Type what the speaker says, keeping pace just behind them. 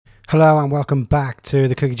Hello and welcome back to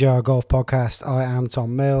the Cookie Jar Golf Podcast. I am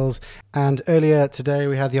Tom Mills, and earlier today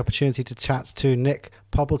we had the opportunity to chat to Nick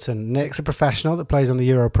Poppleton. Nick's a professional that plays on the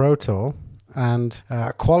Euro Pro Tour and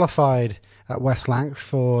qualified at West Lancs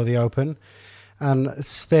for the Open, and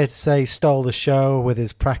it's fair to say stole the show with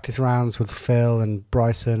his practice rounds with Phil and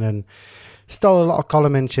Bryson, and stole a lot of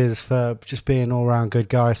column inches for just being an all-round good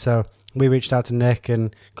guy. So we reached out to Nick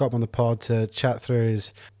and got him on the pod to chat through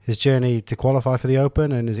his journey to qualify for the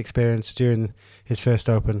Open and his experience during his first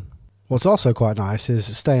Open. What's also quite nice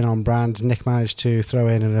is staying on brand. Nick managed to throw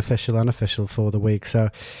in an official unofficial for the week. So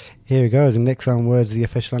here he goes, in Nick's own words, the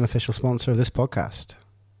official unofficial sponsor of this podcast.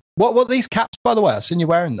 What are these caps, by the way? I've seen you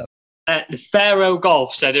wearing them. The Pharaoh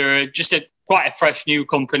Golf. So they're just quite a fresh new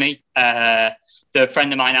company. The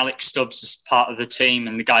friend of mine, Alex Stubbs, is part of the team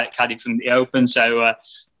and the guy that caddied from the Open. So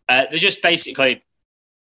they're just basically...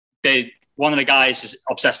 One of the guys is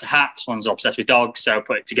obsessed with hats, one's obsessed with dogs, so I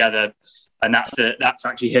put it together, and that's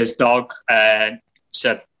actually his dog.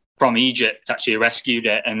 So from Egypt, actually rescued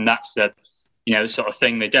it, and that's the sort of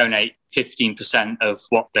thing. They donate 15% of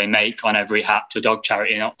what they make on every hat to a dog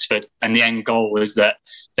charity in Oxford, and the end goal is that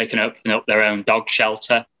they can open up their own dog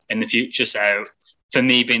shelter in the future. So for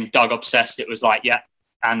me, being dog obsessed, it was like, yeah,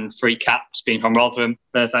 and free caps, being from Rotherham,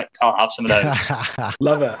 perfect. I'll have some of those.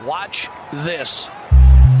 Love it. Watch this.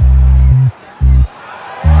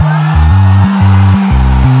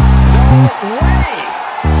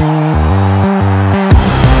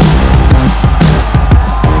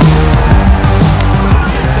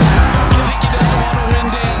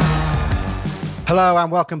 Hello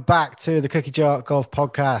and welcome back to the Cookie Jar Golf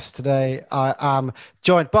Podcast. Today I am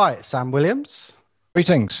joined by Sam Williams.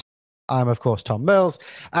 Greetings. I'm, of course, Tom Mills,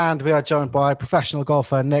 and we are joined by professional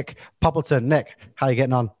golfer Nick Poppleton. Nick, how are you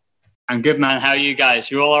getting on? I'm good, man. How are you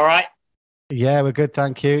guys? You all right? Yeah, we're good,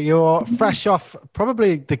 thank you. You're fresh off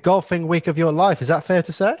probably the golfing week of your life. Is that fair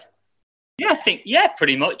to say? Yeah,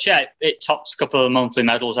 pretty much. Yeah, it tops a couple of monthly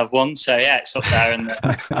medals I've won. So yeah, it's up there in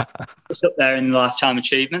the lifetime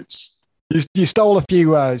achievements. You stole a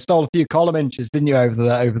few column inches, didn't you,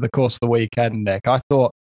 over the course of the weekend, Nick? I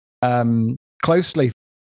thought closely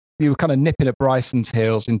you were kind of nipping at Bryson's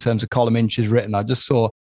heels in terms of column inches written. I just saw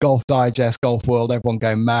Golf Digest, Golf World, everyone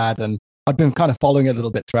going mad, and I've been kind of following it a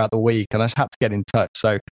little bit throughout the week, and I just had to get in touch.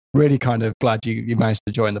 So really kind of glad you managed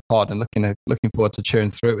to join the pod, and looking forward to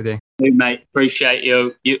cheering through it with you. Hey, mate, appreciate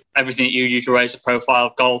you everything that you do to raise the profile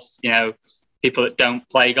of golf. People that don't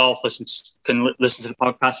play golf can listen to the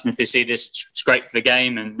podcast, and if they see this, it's great for the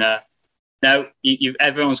game. And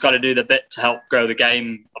everyone's got to do the bit to help grow the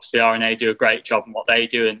game. Obviously, RNA do a great job in what they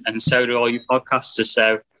do, and so do all you podcasters.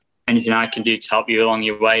 So anything I can do to help you along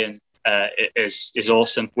your way, and it is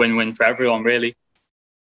awesome. Win-win for everyone, really.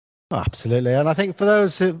 Oh, absolutely. And I think for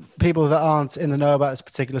those people that aren't in the know about this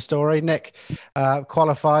particular story, Nick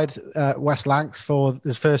qualified West Lancs for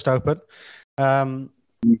his first Open.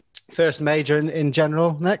 First major in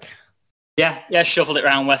general, Nick? Yeah, shuffled it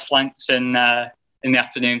around West Lancs in the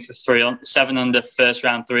afternoon for 7 under first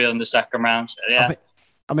round, 3 under second round. So, yeah.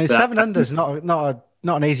 I mean 7 under is not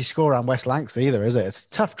an easy score around West Lancs either, is it? It's a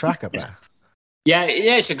tough track up there. Yeah,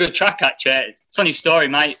 it's a good track actually. Funny story,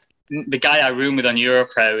 mate. The guy I room with on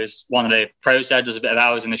Europro is one of the pros there, does a bit of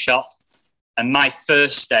hours in the shop. And my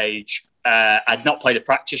first stage, I'd not played a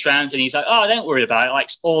practice round, and he's like, "Oh, don't worry about it. Like,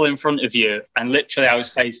 it's all in front of you." And literally, I was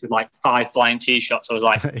faced with like 5 blind tee shots. I was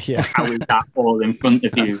like, yeah. How is that all in front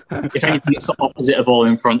of you? If anything, it's the opposite of all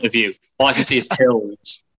in front of you. All I can see is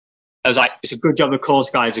hills. I was like, it's a good job the course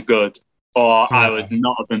guys are good, or I would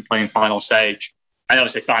not have been playing final stage. And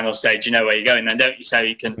obviously, final stage, you know where you're going then, don't you? So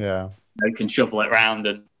you can, you can shuffle it around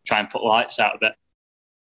and try and put lights out a bit.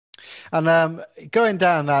 And going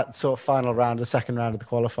down that sort of final round, the second round of the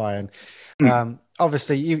qualifying,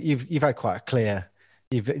 obviously you've had quite a clear.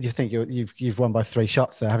 You've won by 3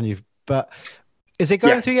 shots there, haven't you? But is it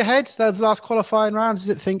going through your head those last qualifying rounds?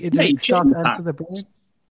 Does it start to enter the brain?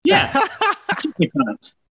 Yeah.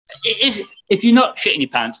 If you're not shitting your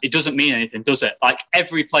pants, it doesn't mean anything, does it? Like,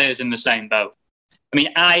 every player's in the same boat. I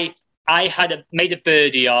mean, I made a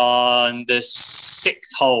birdie on the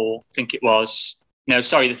 6th hole, I think it was. No,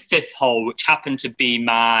 sorry, the 5th hole, which happened to be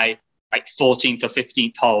my 14th or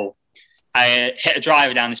 15th hole. I hit a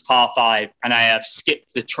driver down this par 5, and I have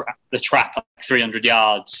skipped the track like 300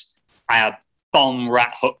 yards. I have bomb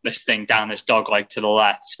rat hooked this thing down this dogleg to the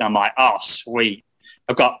left. And I'm like, oh, sweet.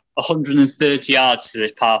 I've got 130 yards to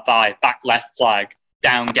this par 5, back left flag,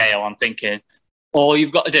 down gale. I'm thinking, all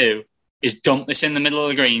you've got to do is dump this in the middle of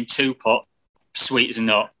the green, 2-putt, sweet as a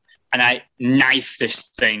nut. And I knife this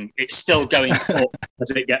thing. It's still going up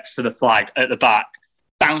as it gets to the flag at the back.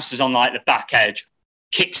 Bounces on like the back edge.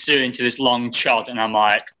 kicks through into this long chod, and I'm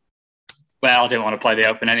like, well, I didn't want to play the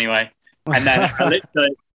Open anyway. And then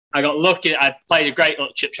I got lucky. I played a great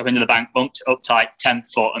little chip shot into the bank, bumped it up to like 10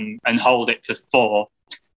 foot and hold it for 4.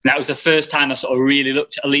 And that was the first time I sort of really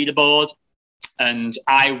looked at a leaderboard. And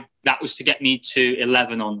that was to get me to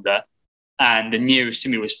 11 under. And the nearest to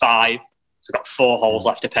me was 5. So I got 4 holes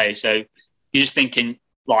left to pay. So you're just thinking,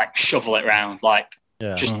 like, shovel it around, like,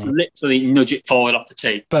 just literally nudge it forward off the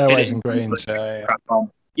tee. Fairways and greens.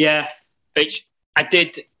 Yeah, which I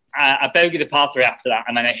did. I bogeyed the par 3 after that,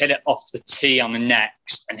 and then I hit it off the tee on the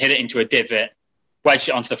next and hit it into a divot, wedged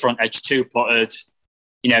it onto the front edge, 2-putted.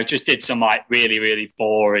 Just did some like really, really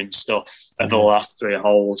boring stuff at the last 3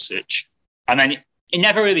 holes. And then it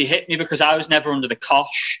never really hit me because I was never under the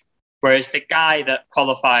cosh. Whereas the guy that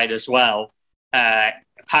qualified as well,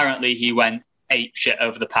 apparently he went ape shit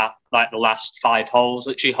over the last 5 holes.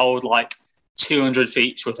 Literally hold like 200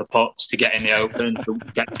 feet worth of putts to get in the Open, to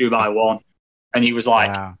get through by 1. And he was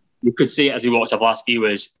like, you could see it as he walked off last, he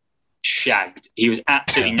was shagged. He was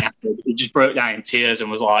absolutely knackered. He just broke down in tears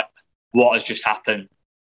and was like, what has just happened?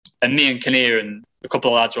 And me and Kinnear and a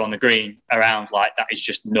couple of lads were on the green around like, that is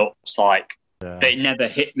just nuts. Like, they never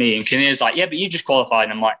hit me. And Kinnear's like, yeah, but you just qualified.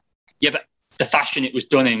 And I'm like, yeah, but the fashion it was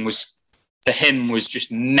done in was, for him, was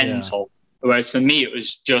just mental. Whereas for me,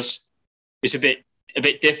 it's a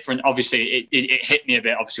bit different. Obviously, it hit me a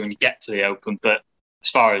bit, obviously, when you get to the Open. But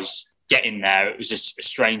as far as getting there, it was just a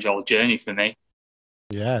strange old journey for me.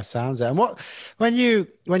 Yeah, sounds it. And when you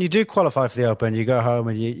do qualify for the Open, you go home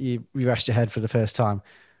and you rest your head for the first time.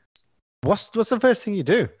 What's the first thing you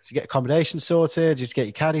do? Do you get accommodation sorted? Do you just get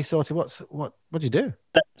your caddy sorted? What do you do?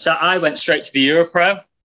 So I went straight to the Europro.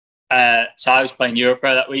 So I was playing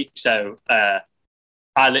Europro that week. So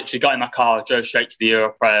I literally got in my car, drove straight to the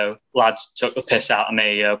Europro. Lads took the piss out of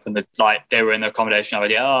me. They were in the accommodation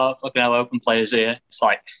already. Oh, fucking hell, Open players here. It's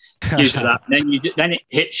like usually that. Then it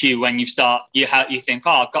hits you when you start. You think,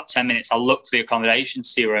 oh, I've got 10 minutes. I'll look for the accommodation,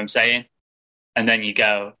 see what I'm saying, and then you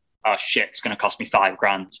go, oh shit, it's going to cost me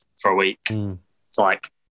 $5,000 for a week. It's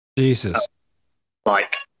like Jesus.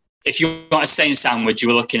 Like if you want to stay in Sandwich, you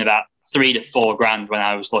were looking about $3,000 to $4,000 when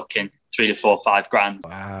I was looking, $3,000 to $5,000.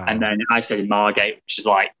 Wow. And then I stayed in Margate, which is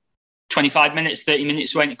like 25 minutes, 30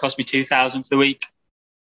 minutes away, and it cost me $2,000 for the week.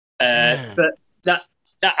 But that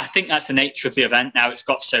I think that's the nature of the event now. It's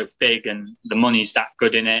got so big and the money's that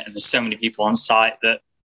good in it, and there's so many people on site that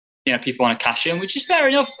people want to cash in, which is fair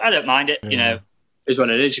enough. I don't mind it. Is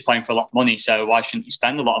what it is. You're playing for a lot of money, so why shouldn't you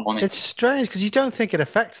spend a lot of money? It's strange because you don't think it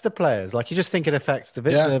affects the players. Like, you just think it affects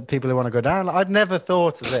the people who want to go down. Like, I'd never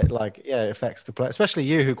thought of it like, it affects the player, especially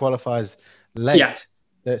you who qualifies late. Yeah.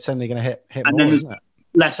 It's suddenly going to hit and more, then there's isn't it?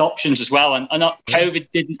 less options as well. And COVID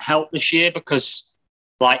didn't help this year because,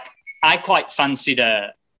 like, I quite fancied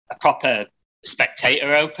a proper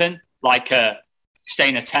spectator Open, like stay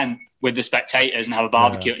in a tent with the spectators and have a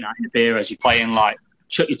barbecue at night and a beer as you're playing, like,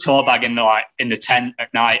 chuck your tour bag in the tent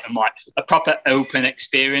at night, and like a proper Open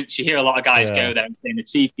experience. You hear a lot of guys go there and play in the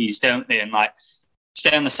teepees, don't they? And like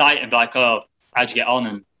stay on the site and be like, oh, how'd you get on?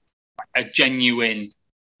 And a genuine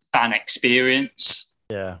fan experience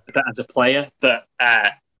as a player. But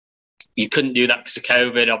you couldn't do that because of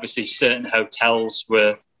COVID. Obviously, certain hotels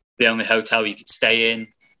were the only hotel you could stay in,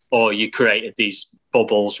 or you created these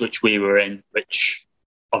bubbles, which we were in, which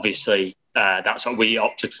obviously that's what we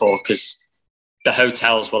opted for because the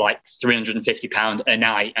hotels were like £350 a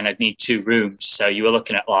night and I'd need 2 rooms. So you were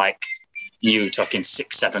looking at like you talking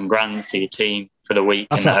 $6-7 for your team for the week.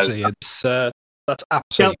 That's absolutely absurd. That's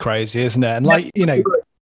absolutely crazy, isn't it? And like, it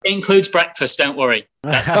includes breakfast, don't worry.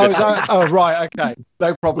 Right. Okay.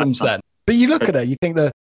 No problems then. But you look at it, you think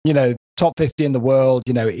the, top 50 in the world,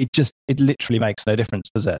 it literally makes no difference,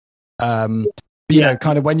 does it? But,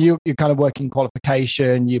 kind of when you're kind of working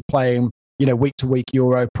qualification, you're playing, week to week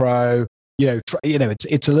Euro Pro,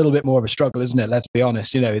 it's a little bit more of a struggle, isn't it? Let's be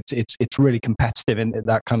honest. It's really competitive in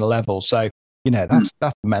that kind of level. So,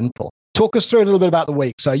 that's mental. Talk us through a little bit about the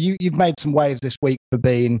week. So you've made some waves this week for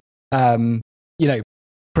being,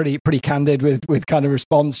 pretty candid with kind of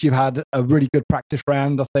response. You had a really good practice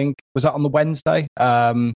round, I think. Was that on the Wednesday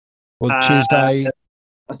or Tuesday?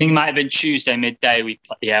 I think it might have been Tuesday midday. We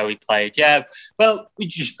played. Yeah. Well, we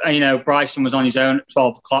just, Bryson was on his own at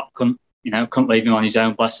 12 o'clock. Couldn't leave him on his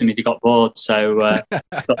own, bless him, if he got bored. So I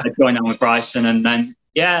joined on with Bryson, and then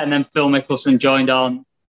Phil Mickelson joined on.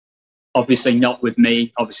 Obviously not with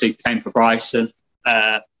me. Obviously came for Bryson,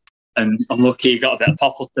 and I'm lucky he got a bit of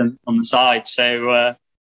Poppleton on the side. So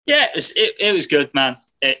it was good, man.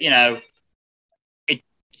 They're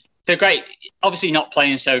great. Obviously not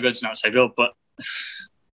playing so good is not so good, but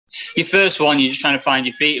your first one, you're just trying to find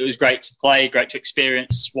your feet. It was great to play, great to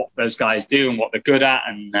experience what those guys do and what they're good at.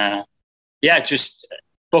 And just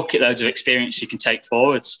bucket loads of experience you can take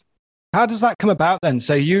forwards. How does that come about then?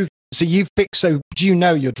 So do you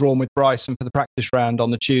know you're drawn with Bryson for the practice round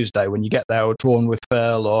on the Tuesday when you get there, or drawn with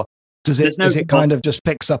Phil, or does it kind of just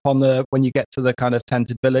picks up on when you get to the kind of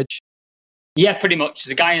tented village? Yeah, pretty much.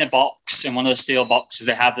 There's a guy in a box in one of the steel boxes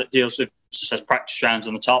they have that deals with, says practice rounds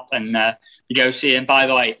on the top, and you go see him. By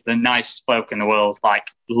the way, the nicest bloke in the world, like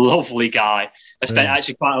lovely guy. I spent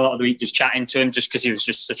actually quite a lot of the week just chatting to him, just because he was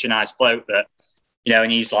just such a nice bloke that,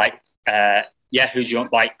 and he's like, who do you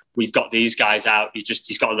want? Like, we've got these guys out.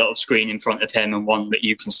 He's got a little screen in front of him and one that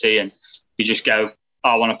you can see, and you just go,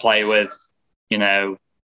 I want to play with, I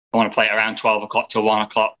want to play at around 12 o'clock till 1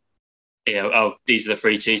 o'clock. These are the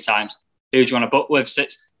free tea times. Who do you want to book with? So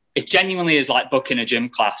it genuinely is like booking a gym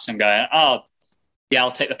class and going, I'll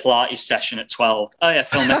take the Pilates session at 12. Oh, yeah,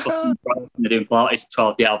 Phil Mickelson, they're doing Pilates at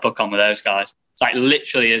 12. Yeah, I'll book on with those guys. It's like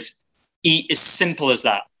literally as simple as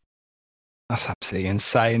that. That's absolutely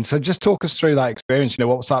insane. So just talk us through that experience.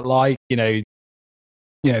 What was that like? Being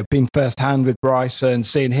firsthand with Bryson,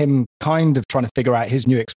 seeing him kind of trying to figure out his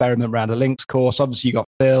new experiment around a links course. Obviously, you got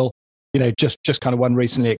Phil, just kind of one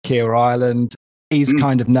recently at Keir Island. He's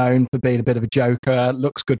kind of known for being a bit of a joker,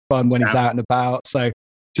 looks good fun when he's out and about. So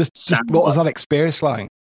just what was that experience like?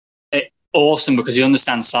 Awesome, because he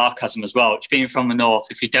understands sarcasm as well, which being from the North,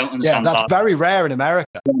 if you don't understand that's sarcasm, very rare in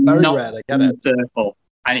America. Very rare, they get it. Circle.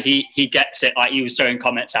 And he gets it. Like, he was throwing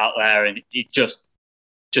comments out there, and he just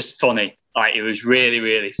funny. Like, it was really,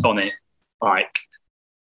 really funny. Like,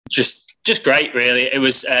 just great, really. It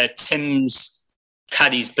was Tim's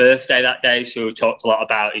caddy's birthday that day, so we talked a lot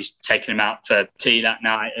about he's taking him out for tea that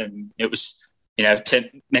night, and it was,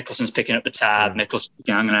 Tim Mickelson's picking up the tab. Mickelson,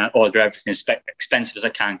 I'm going to order everything as expensive as I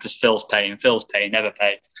can because Phil's paying, never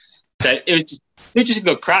paid. So it was just a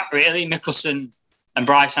good crack, really. Mickelson and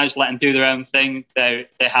Bryson, I just let them do their own thing. They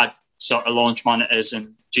had sort of launch monitors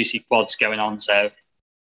and GC quads going on, so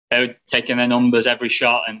they were taking their numbers every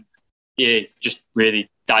shot and just really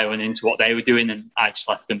dialing into what they were doing, and I just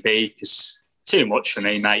left them be because too much for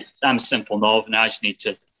me, mate. I'm a simple northerner. I just need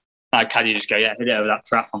to. My caddy just go, hit it over that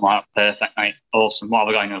trap. I'm like, perfect, mate. Awesome. What are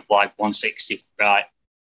we going to apply? 160. Right.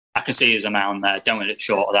 I can see there's a mound there. Don't want it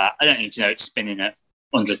short of that. I don't need to know it's spinning at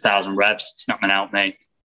 100,000 revs. It's not going to help me.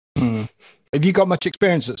 Have you got much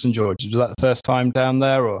experience at St George's? Was that the first time down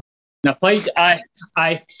there, or? No,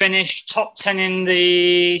 I finished top 10 in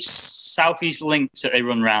the Southeast Links that they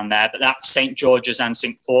run around there, but that's St George's and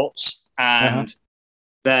St Port's. And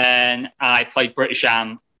then I played British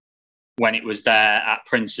Am when it was there at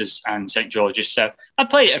Prince's and St George's. So I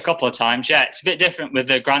played it a couple of times. Yeah, it's a bit different with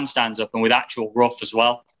the grandstands up and with actual rough as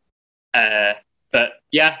well. But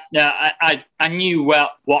yeah, no, I knew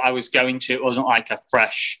what I was going to. It wasn't like a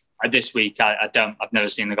fresh. This week, I've never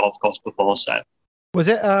seen the golf course before. So was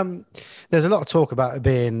it? There's a lot of talk about it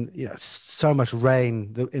being, so much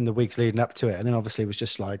rain in the weeks leading up to it, and then obviously it was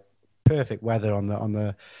just like perfect weather on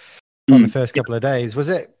the first couple of days. Was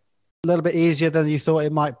it a little bit easier than you thought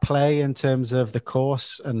it might play in terms of the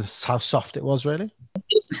course and how soft it was, really?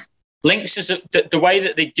 Links is the way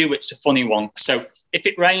that they do it's a funny one. So if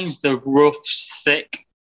it rains, the rough's thick,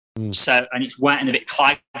 and it's wet and a bit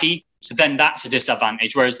claggy. So then that's a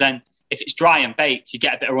disadvantage. Whereas then if it's dry and baked, you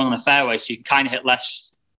get a bit of run on the fairway, so you can kind of hit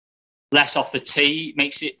less off the tee,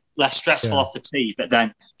 makes it less stressful off the tee. But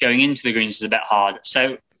then going into the greens is a bit hard.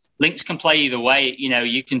 So links can play either way.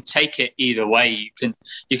 You can take it either way.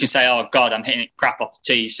 You can say, oh God, I'm hitting it crap off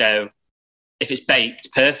the tee. So if it's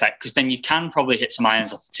baked, perfect, because then you can probably hit some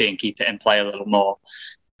irons off the tee and keep it in play a little more.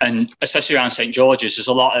 And especially around St George's, there's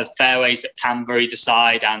a lot of fairways that camber either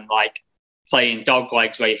side and like playing dog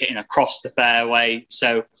legs where you're hitting across the fairway.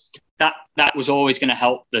 So that was always going to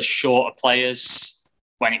help the shorter players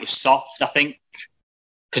when it was soft, I think,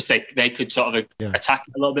 because they could sort of attack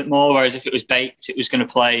it a little bit more. Whereas if it was baked, it was going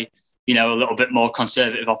to play, a little bit more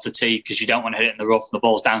conservative off the tee because you don't want to hit it in the rough and the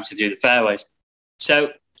ball's bouncing through the fairways.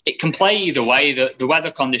 So it can play either way. The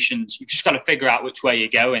weather conditions, you've just got to figure out which way you're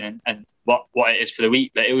going and what it is for the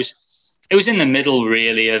week. But it was in the middle,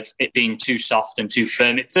 really, of it being too soft and too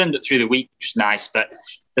firm. It firmed it through the week, which was nice, but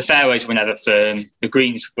the fairways were never firm. The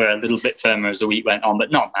greens were a little bit firmer as the week went on,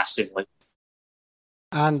 but not massively.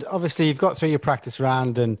 And obviously, you've got through your practice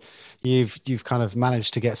round, and you've kind of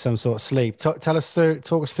managed to get some sort of sleep. Talk us through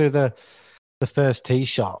the first tee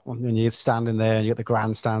shot when you're standing there and you got the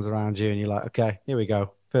grandstands around you, and you're like, okay, here we go,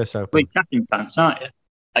 first open. Well, you're catching pants, aren't you?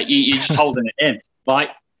 Like you're just holding it in. Like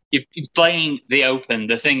you're playing the Open,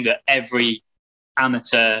 the thing that every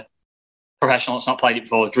amateur professional that's not played it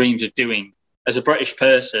before dreams of doing. as a British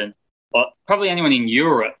person, or probably anyone in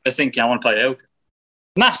Europe, they're thinking, I want to play the Open.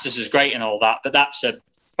 Masters is great and all that, but that's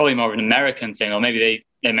probably more of an American thing, or maybe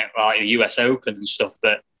they meant like the US Open and stuff.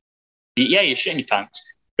 But yeah, you're shitting your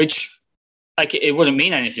pants, which like it wouldn't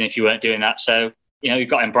mean anything if you weren't doing that. So you've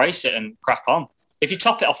got to embrace it and crack on. If you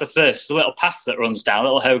top it off the first, there's a little path that runs down,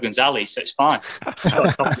 little Hogan's Alley, so it's fine.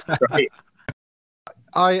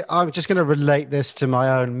 I'm just going to relate this to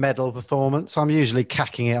my own medal performance. I'm usually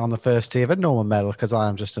cacking it on the first tee of a normal medal because I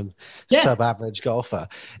am just a sub-average golfer.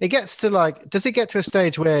 It gets to does it get to a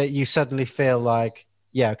stage where you suddenly feel like,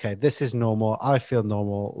 yeah, okay, this is normal. I feel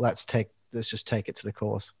normal. Let's just take it to the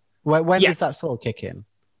course. When does that sort of kick in?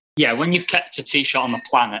 Yeah, when you've kept a tee shot on the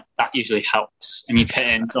planet, that usually helps. And you've hit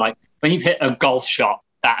into when you've hit a golf shot,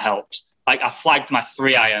 that helps. Like I flagged my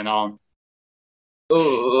 3-iron on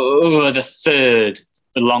the third.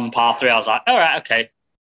 The long par 3, I was like, all right, okay,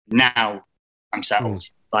 now I'm settled.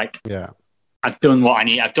 I've done what I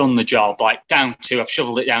need. I've done the job. Like down 2, I've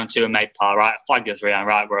shoveled it down to a made par. Right, flag the 3-iron.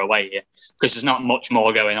 Right, we're away here because there's not much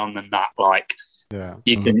more going on than that. Like,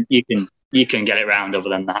 you can get it round other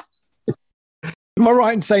than that. Am I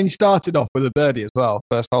right in saying you started off with a birdie as well,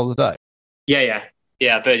 first hole of the day?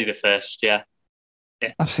 Yeah. Birdie the first. Yeah.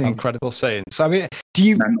 That's an incredible scene. So I mean,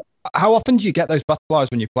 how often do you get those butterflies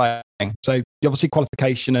when you're playing? So obviously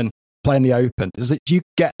qualification and playing the Open. Do you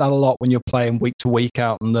get that a lot when you're playing week to week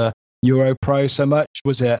out on the Euro Pro so much?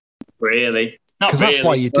 Was it really? Not because really, that's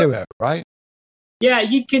why you do it, right? Yeah,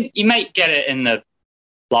 you might get it in the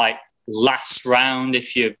last round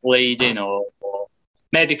if you're bleeding, or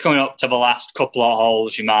maybe coming up to the last couple of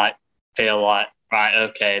holes, you might feel like, right,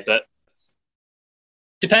 okay, but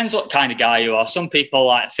depends what kind of guy you are. Some people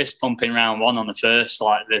like fist pumping round 1 on the first,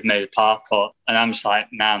 like they've made a par putt. And I'm just like,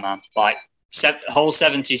 nah, man. Like hole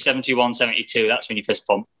 70, 71, 72, that's when you fist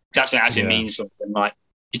pump. That's when it actually means something. Like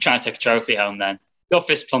you're trying to take a trophy home then. You're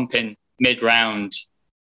fist pumping mid-round,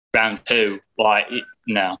 round 2. Like,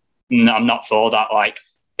 no, I'm not for that. Like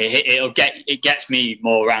it gets me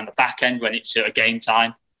more around the back end when it's sort of game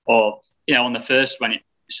time, or, on the first when it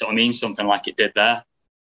sort of means something like it did there.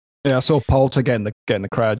 Yeah, I saw Poulter getting the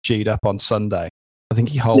crowd G'd up on Sunday. I think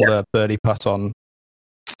he holed a birdie putt on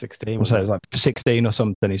 16. Was it like 16 or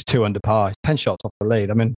something? He's 2 under par. He's 10 shots off the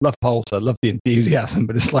lead. I mean, love Poulter, love the enthusiasm,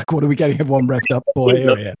 but it's like, what are we getting everyone revved up for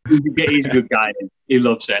here? He's a good guy. He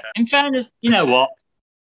loves it. In fairness, you know what?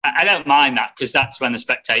 I don't mind that because that's when the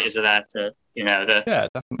spectators are there to,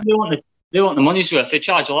 definitely. They want the money's worth. They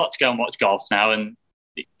charge a lot to go and watch golf now, and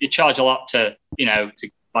you charge a lot to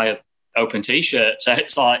buy a Open T-shirt. So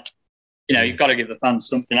it's like, you've got to give the fans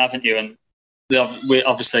something, haven't you? And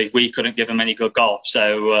we couldn't give them any good golf,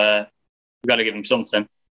 so we've got to give them something.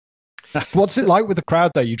 What's it like with the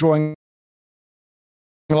crowd, though? You're drawing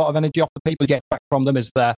a lot of energy off the people you get back from them.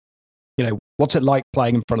 Is there, what's it like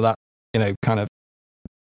playing in front of that, kind of,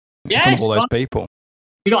 in front of all those people?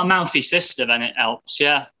 You got a mouthy sister, then it helps.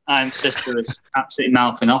 Yeah, sister was absolutely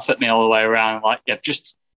mouthing off at me all the way around. Like, you've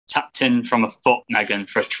just tapped in from a foot, Megan,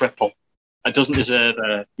 for a triple. It doesn't deserve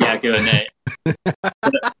a go and it.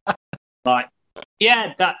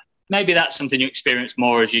 Maybe that's something you experience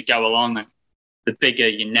more as you go along, and the bigger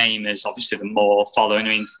your name is, obviously, the more following. I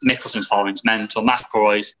mean, Mickelson's following's mental.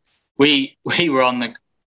 McIlroy's. We were on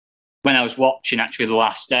when I was watching actually the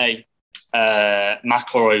last day.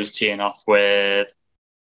 McIlroy was teeing off with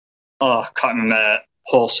I can't remember,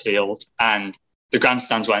 Horsfield, and the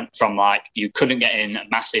grandstands went from you couldn't get in a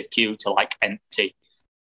massive queue to empty.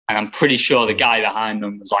 And I'm pretty sure the guy behind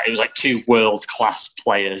them was it was 2 world-class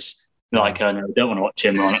players. They're oh no, we don't want to watch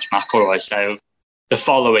him, we want to watch McIlroy. So the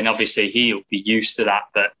following, obviously, he'll be used to that,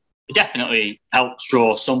 but it definitely helps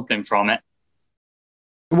draw something from it.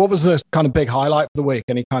 What was the kind of big highlight for the week?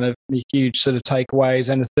 Any huge sort of takeaways?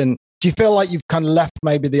 Anything? Do you feel like you've kind of left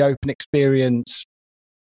maybe the Open experience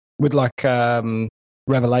with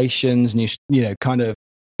revelations and you kind of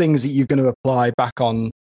things that you're going to apply back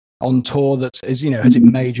on tour? That is, has it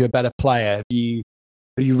made you a better player? Have you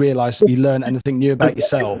realised, have you learned anything new about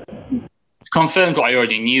yourself? Confirmed what I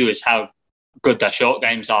already knew is how good their short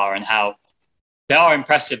games are, and how they are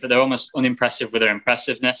impressive, but they're almost unimpressive with their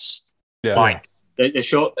impressiveness. Yeah. The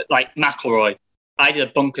short, McIlroy. I did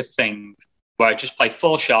a bunker thing where I just played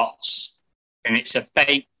 4 shots, and it's a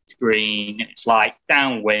baked green. It's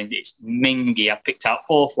downwind. It's mingy. I picked out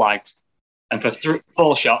 4 flags, and for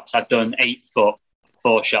 4 shots, I've done 8 foot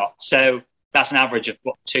 4 shots. So that's an average of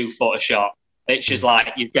 2 foot a shot. It's just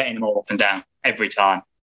you're getting them all up and down every time.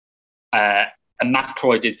 And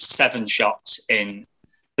McIlroy did 7 shots in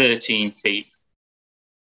 13 feet.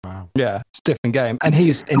 Wow. Yeah, it's a different game, and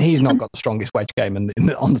he's not got the strongest wedge game on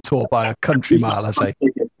the tour by a country mile, has he?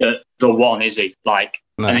 The the one, is he? Like,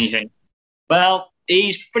 No. and then you think, well,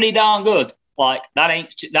 he's pretty darn good. Like, that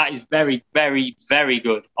is very, very, very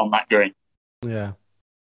good on that green. Yeah.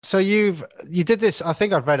 So you did this. I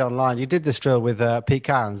think I've read online. You did this drill with Pete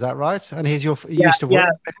Cann, is that right? And he used to work.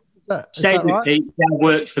 Is Stayed that with right? Pete. Yeah,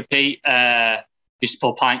 worked for Pete. Used to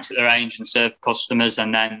pull pints at the range and serve customers,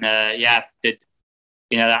 and then did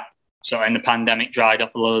that sort of in the pandemic dried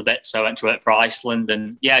up a little bit, so I went to work for Iceland,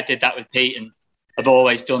 and I did that with Pete. And I've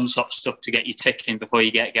always done sort of stuff to get you ticking before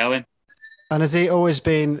you get going. And has he always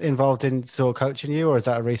been involved in sort of coaching you, or is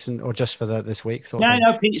that a recent, or just for this week?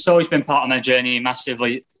 No, Pete's always been part of my journey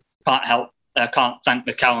massively. Can't thank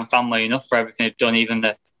the Cowan family enough for everything they've done. Even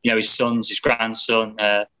his sons, his grandson,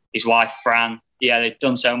 his wife Fran. Yeah, they've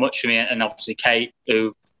done so much for me, and obviously Kate,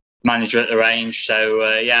 who manager at the range.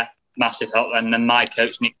 So massive help. And then my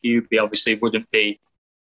coach Nick Hubie obviously wouldn't be.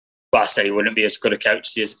 Well, I say he wouldn't be as good a coach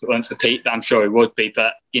as he is if it weren't for Pete, but I'm sure he would be.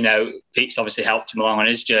 But Pete's obviously helped him along on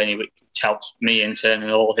his journey, which helps me in turn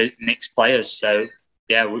and all Nick's players. So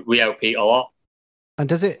we owe Pete a lot. And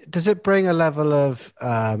does it bring a level of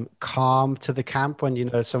calm to the camp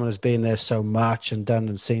when someone has been there so much and done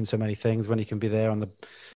and seen so many things, when you can be there on the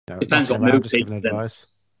depends what mood just giving advice?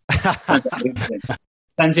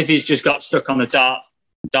 Depends if he's just got stuck on the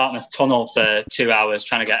Dartmouth tunnel for 2 hours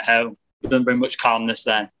trying to get home. It doesn't bring much calmness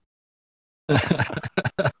then.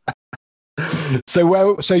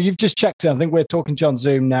 So you've just checked in. I think we're talking to you on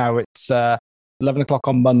Zoom now. It's 11 o'clock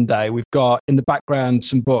on Monday. We've got in the background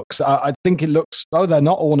some books. I think it looks, they're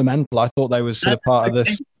not ornamental. I thought they were sort of part of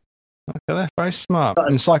this. Okay, they're very smart.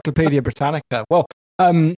 Encyclopedia Britannica. Well,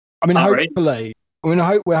 hopefully,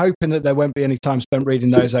 we're hoping that there won't be any time spent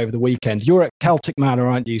reading those over the weekend. You're at Celtic Manor,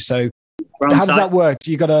 aren't you? So how does that work?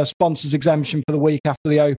 You got a sponsor's exemption for the week after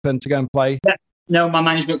the Open to go and play? Yeah. No, my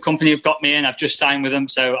management company have got me in. I've just signed with them.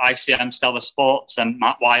 So ICM Stella Sports and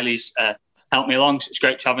Matt Wiley's helped me along. So it's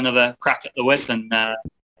great to have another crack at the whip and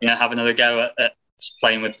have another go at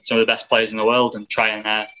playing with some of the best players in the world and try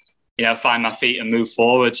and find my feet and move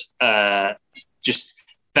forward. Just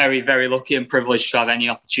very, very lucky and privileged to have any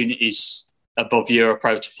opportunities above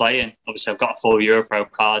Europro to play in. Obviously, I've got a full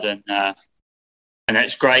Europro card and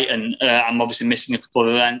it's great. And I'm obviously missing a couple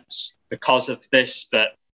of events because of this, but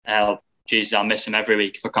I'll miss them every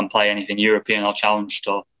week if I can play anything European or Challenge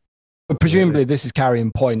Tour. But presumably this is carrying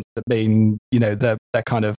points that mean, they're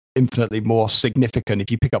kind of infinitely more significant. If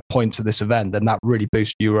you pick up points at this event, then that really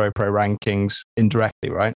boosts Europro rankings indirectly,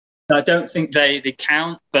 right? I don't think they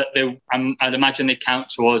count, but I'd imagine they count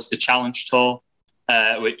towards the Challenge Tour,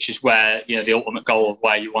 which is where, the ultimate goal of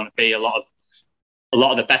where you want to be. A lot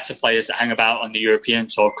of the better players that hang about on the European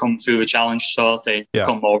Tour come through the Challenge Tour. They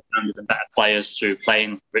become more rounded and better players through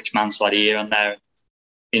playing Rich Mansell here and there.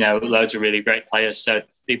 Loads of really great players. So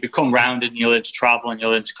they become rounded and you learn to travel and you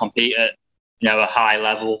learn to compete at, a high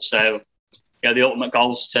level. So, the ultimate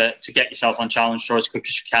goal is to get yourself on Challenge Tour as quick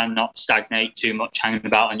as you can, not stagnate too much hanging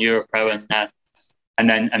about on Europro and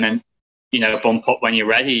then bump up when you're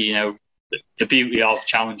ready. The beauty of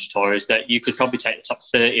Challenge Tour is that you could probably take the top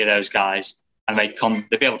 30 of those guys and they'd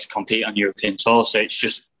be able to compete on European Tour. So it's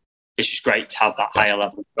just great to have that higher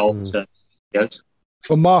level goal to go to.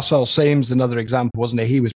 Well, Marcel Seams, another example, wasn't he?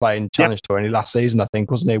 He was playing Challenge Tour only last season, I think,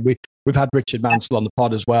 wasn't he? We've had Richard Mansell on the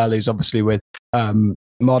pod as well, who's obviously with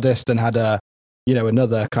Modest and had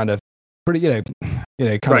another kind of pretty,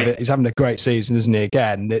 he's having a great season, isn't he?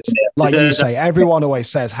 Again, it's like you say, everyone always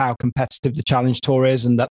says how competitive the Challenge Tour is,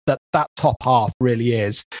 and that top half really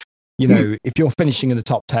is. If you're finishing in the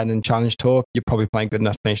top 10 in Challenge Tour, you're probably playing good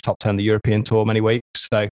enough to finish top 10 the European Tour many weeks.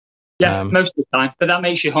 So most of the time. But that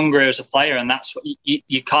makes you hungrier as a player, and that's what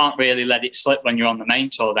you can't really let it slip when you're on the main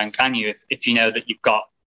tour. Then can you? If you know that you've got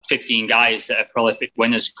 15 guys that are prolific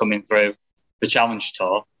winners coming through the Challenge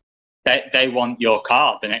Tour, they want your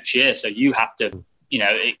card the next year. So you have to,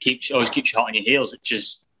 it always keeps you hot on your heels, which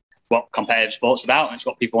is what competitive sport's about, and it's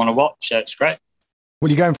what people want to watch. So it's great. Well,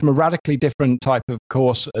 you're going from a radically different type of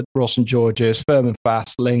course at Royal St George's, firm and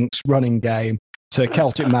fast, links, running game, to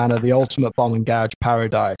Celtic Manor, the ultimate bomb and gouge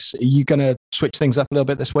paradise. Are you going to switch things up a little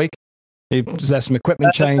bit this week? Is there some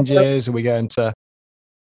equipment changes? Are we going to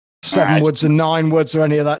 7 woods and 9 woods or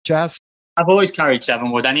any of that jazz? I've always carried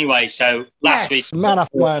 7 wood anyway, so last week... man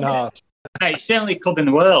after my own heart. Hey, it's the only club in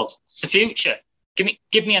the world. It's the future.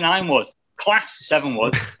 Give me a 9 wood. Class 7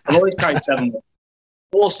 wood. I've always carried 7 wood.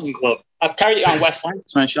 Awesome club. I've carried it on West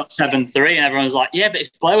Lancs when I shot 7-3, and everyone's like, yeah, but it's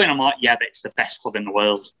blowing. I'm like, yeah, but it's the best club in the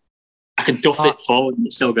world. I can duff it forward and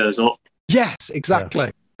it still goes up. Yes, exactly.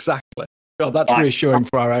 Yeah. Exactly. God, that's reassuring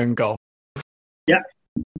for our own goal. Yeah.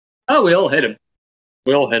 Oh, we all hit him.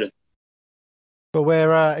 But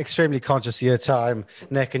we're extremely conscious of your time,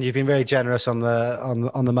 Nick, and you've been very generous on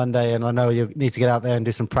the Monday. And I know you need to get out there and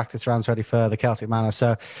do some practice rounds ready for the Celtic Manor.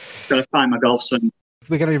 So, Got to find my golf swing.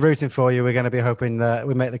 we're going to be rooting for you. We're going to be hoping that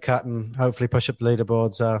we make the cut and hopefully push up the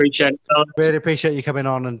leaderboard. So, Appreciate it. really appreciate you coming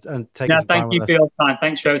on and taking some time thank you with for us. your time.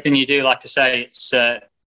 Thanks for everything you do. Like I say, it's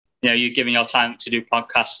you're giving your time to do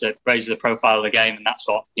podcasts that raise the profile of the game, and that's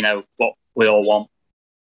what what we all want.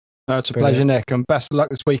 No, it's a pleasure, Nick, and best of luck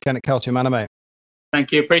this weekend at Celtic Manor, mate.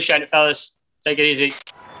 Thank you. Appreciate it, fellas. Take it easy.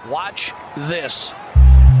 Watch this.